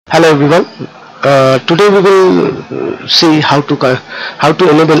Hello everyone. Today we will see how to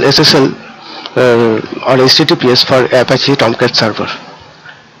enable SSL or HTTPS for Apache Tomcat Server.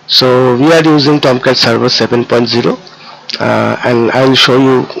 So we are using Tomcat Server 7.0 and I will show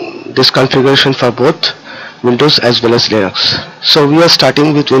you this configuration for both Windows as well as Linux. So we are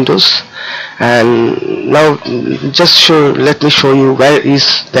starting with Windows, and now let me show you where is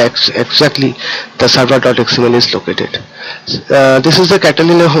exactly the server.xml is located. This is the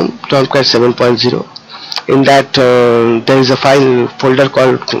Catalina home Tomcat 7.0. In that there is a folder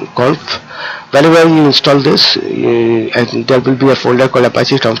called conf. Whenever you install this, and there will be a folder called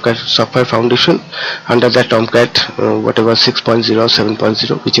Apache Tomcat Software Foundation. Under that Tomcat, whatever 6.0,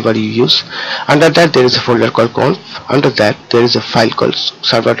 7.0, whichever you use. Under that there is a folder called conf. Under that there is a file called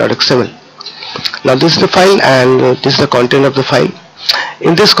server.xml. Now this is the file, and this is the content of the file.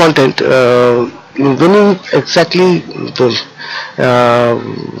 In this content, when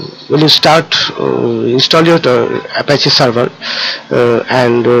you start install your Apache server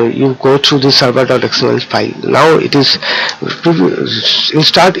and you go through the server.xml file. Now it is in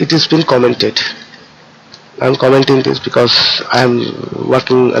start it has been commented. I'm commenting this because I'm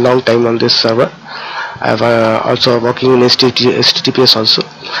working a long time on this server. I've also working in HTTPS also.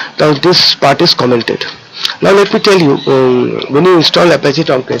 Now this part is commented. Now let me tell you, when you install Apache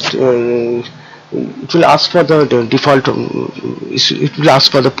Tomcat, it will ask for the default. It will ask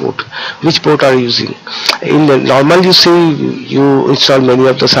for the port. Which port are you using? In the normal, you say you install many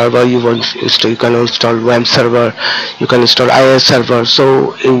of the server. You can install WAMP server. You can install IIS server.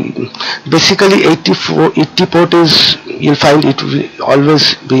 So basically, 80 port is, you'll find it will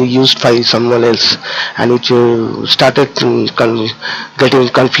always be used by someone else, and it started getting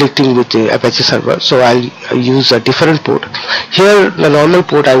conflicting with the Apache server. So I'll use a different port. Here the normal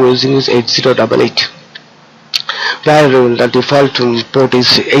port I'm using is 8088, where the default port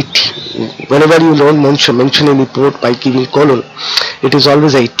is 80. Whenever you don't mention any port by giving colon, it is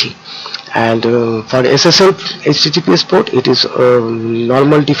always 80. And for SSL HTTPS port, it is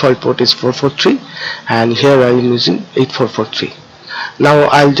normal default port is 443, and here I am using 8443. Now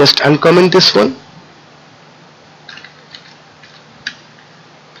I'll just uncomment this one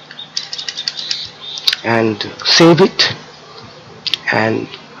and save it and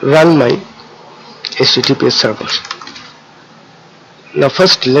run my HTTPS server. Now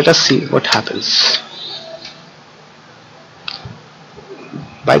first let us see what happens.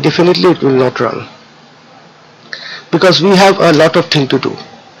 By definitely it will not run, because we have a lot of things to do.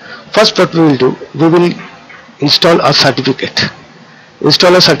 First what we will do, we will install a certificate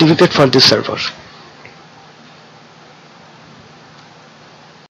for this server.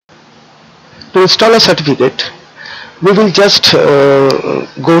 To install a certificate, we will just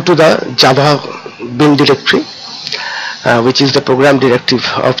go to the Java bin directory, which is the program directive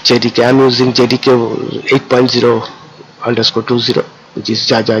of JDK. I'm using JDK 8.0_20, which is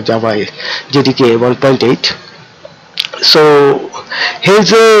Java JDK 1.8. So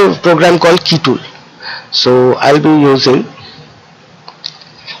here's a program called keytool. So I'll be using,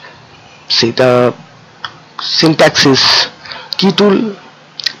 see, the syntax is keytool,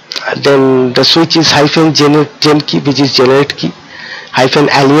 then the switch is -gen key, which is generate key,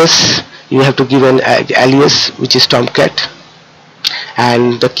 -alias, you have to give an alias, which is Tomcat,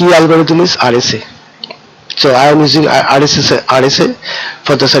 and the key algorithm is RSA. So I am using RSA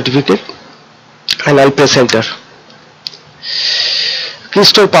for the certificate, and I'll press enter. Key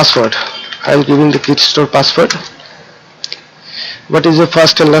store password, I am giving the key store password. What is your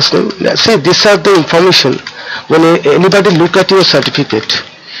first and last name? See, these are the information when anybody look at your certificate.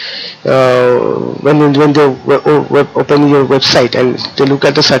 When they open your website and they look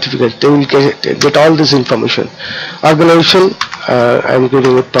at the certificate, they will get all this information. Organization, I am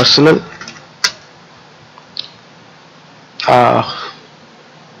giving it personal.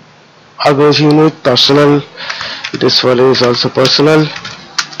 Organization unit, personal. This one is also personal.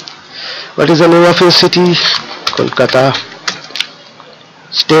 What is the name of your city? Kolkata.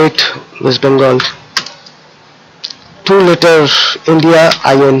 State, West Bengal. 2-letter India,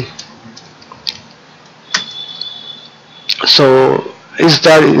 IN. So is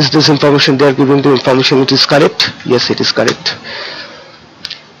this information they are giving the information, it is correct? Yes, it is correct.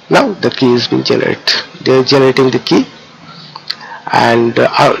 Now the key is being generated. They are generating the key, and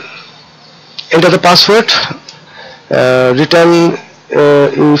enter the password. Return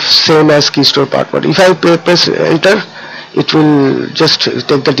if same as key store password. If I press enter, it will just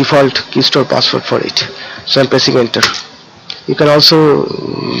take the default key store password for it. So I'm pressing enter. You can also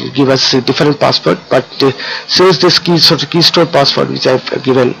give us a different password, but since this key store password which I've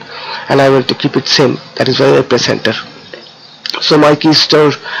given, and I want to keep it same, that is why I press enter. So my key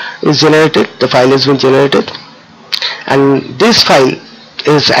store is generated, the file has been generated, and this file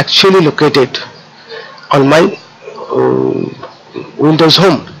is actually located on my Windows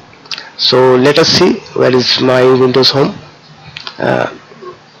Home. So let us see where is my Windows Home.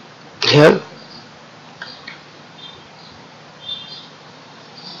 Here,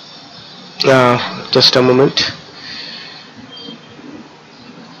 just a moment.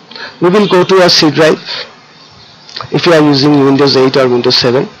 We will go to a C drive. If you are using Windows 8 or Windows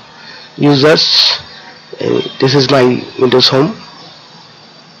 7 users, this is my Windows Home,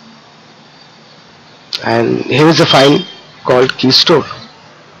 and here is a file called key store.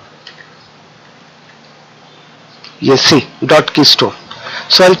 Yes, see, .keystore.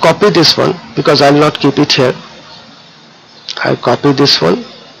 So I'll copy this one because I'll not keep it here. I'll copy this one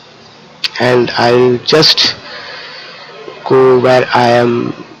and I'll just go where I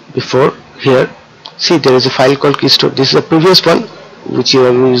am before. Here, see, there is a file called keystore. This is the previous one which you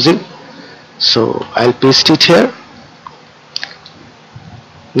are using. So I'll paste it here.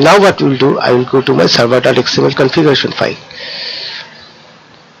 Now what we'll do, I will go to my server.xml configuration file,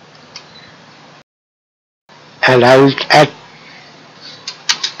 and I will add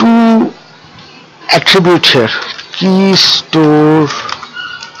two attributes here: key store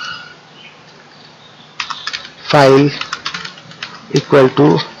file equal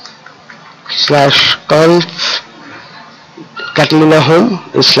to /conf Catalina home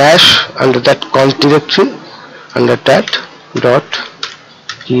 / under that conf directory, under that dot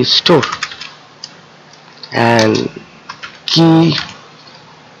key store, and key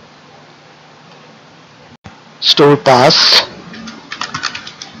store pass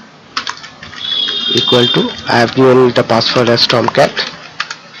equal to, I have given the password as Tomcat,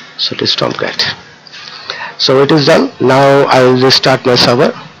 so it is Tomcat. So it is done. Now I will restart my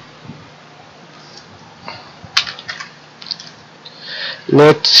server.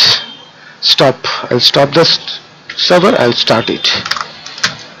 Let's stop. I'll stop the server and start it.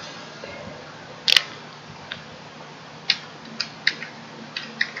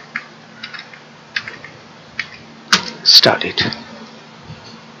 Start it.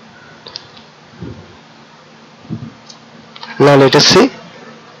 Now let us see.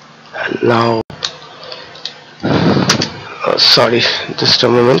 Now, sorry, just a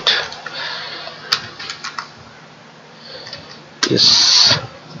moment. Yes,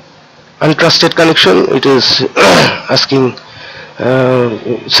 untrusted connection. It is asking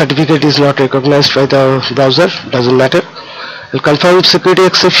certificate is not recognized by the browser. Doesn't matter. I'll confirm security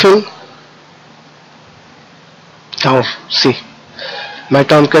exception. Now see, my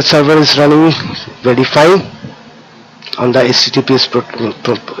Tomcat server is running very fine on the HTTPS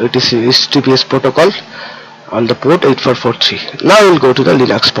protocol on the port 8443. Now we'll go to the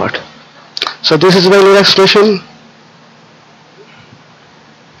Linux part. So this is my Linux machine.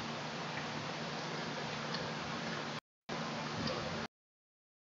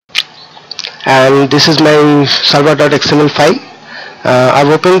 And this is my server.xml file. I've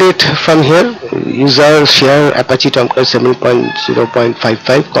opened it from here. User share Apache Tomcat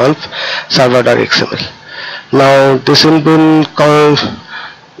 7.0.55 conf server.xml. Now this has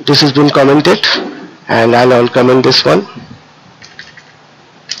been commented, and I'll uncomment this one.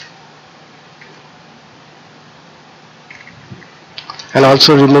 And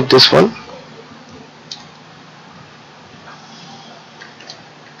also remove this one.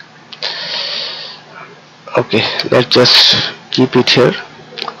 Okay, let's just keep it here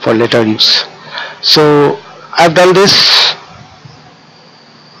for later use. So I've done this,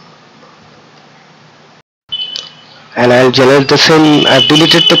 and I'll generate the same. I've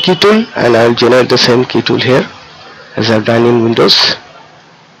deleted the key tool, and I'll generate the same key tool here as I've done in Windows.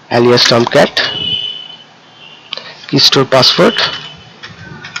 Alias Tomcat, key store password,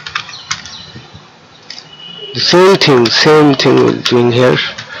 the same thing we're doing here.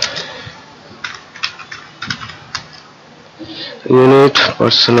 Unit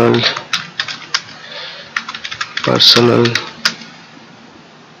personal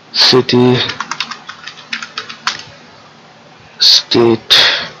city state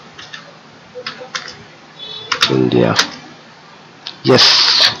India. Yes,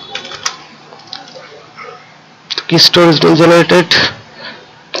 key store has been generated.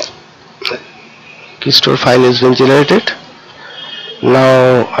 Key store file has been generated.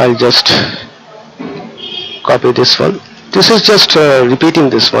 Now I'll just copy this one. This is just repeating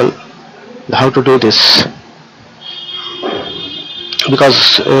this one, how to do this,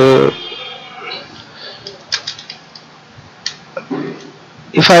 because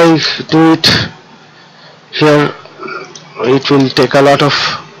if I do it here, it will take a lot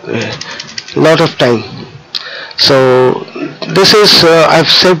of time. So this is I've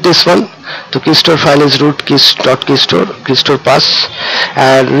saved this one. The keystore file is root keystore pass.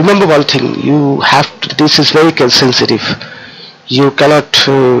 And remember one thing, you have to, this is very case sensitive. You cannot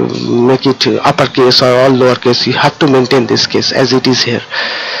make it uppercase or all lowercase. You have to maintain this case as it is here,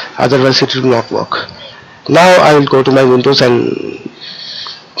 otherwise it will not work. Now I will go to my Windows and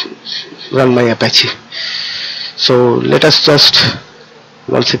run my Apache. So let us just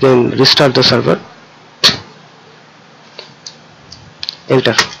once again restart the server.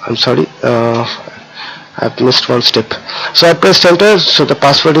 Enter. I'm sorry, I've missed one step. So I pressed enter, so the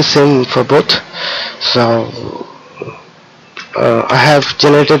password is same for both. So I have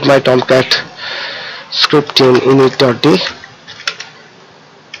generated my Tomcat script in init.d.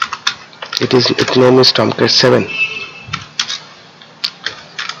 Its name is Tomcat 7.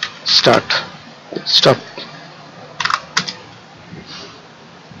 Start. Stop.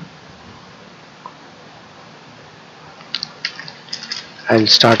 I'll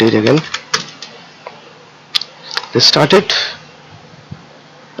start it again. Let's start it.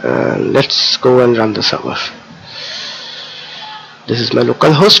 Let's go and run the server. This is my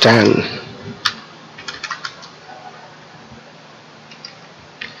local host and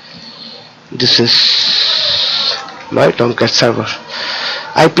this is my Tomcat server.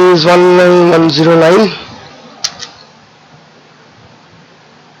 IP is 19109.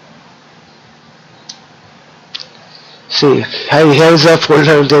 See, here is a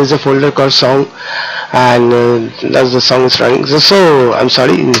folder. There is a folder called song, and that's the song is running. So I'm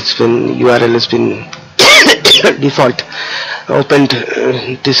sorry, it's been URL has been default opened.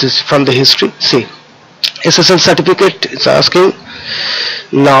 This is from the history. See, SSL certificate is asking.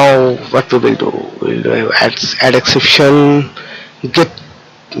 Now what we will do? We'll do add exception, get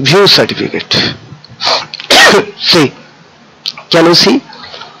view certificate. See, can you see?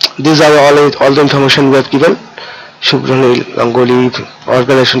 These are all the information we have given. Shubhranil, Angoli,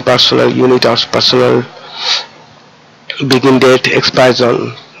 organization personnel, unit hours personnel, begin date, expire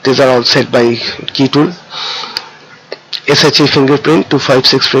zone. These are all set by keytool. SHA fingerprint,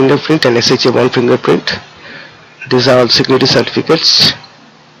 256 fingerprint and SHA1 fingerprint. These are all security certificates.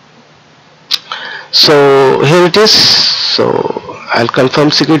 So here it is. So I'll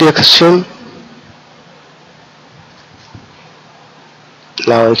confirm security accession.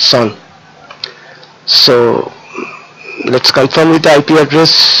 Now it's on. So let's confirm with the IP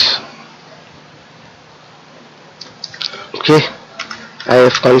address. Okay, I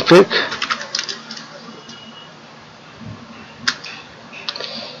have config.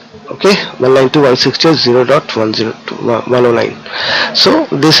 Okay, 192.168.0.109. So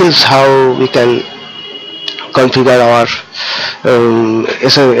this is how we can configure our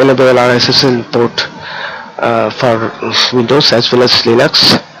enable our SSL port for Windows as well as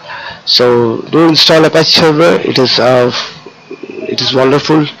Linux. So do install Apache Server. It is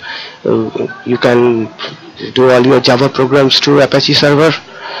wonderful. You can do all your Java programs through Apache Server.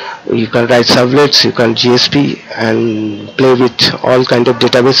 You can write servlets, you can GSP and play with all kind of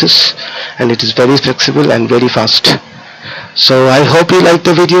databases, and it is very flexible and very fast. So I hope you like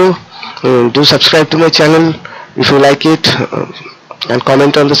the video. Do subscribe to my channel if you like it, and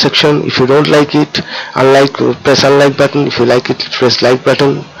comment on the section. If you don't like it, press unlike button. If you like it, press like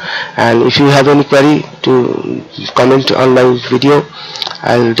button. And if you have any query, to comment on my video.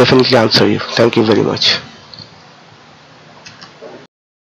 I'll definitely answer you. Thank you very much.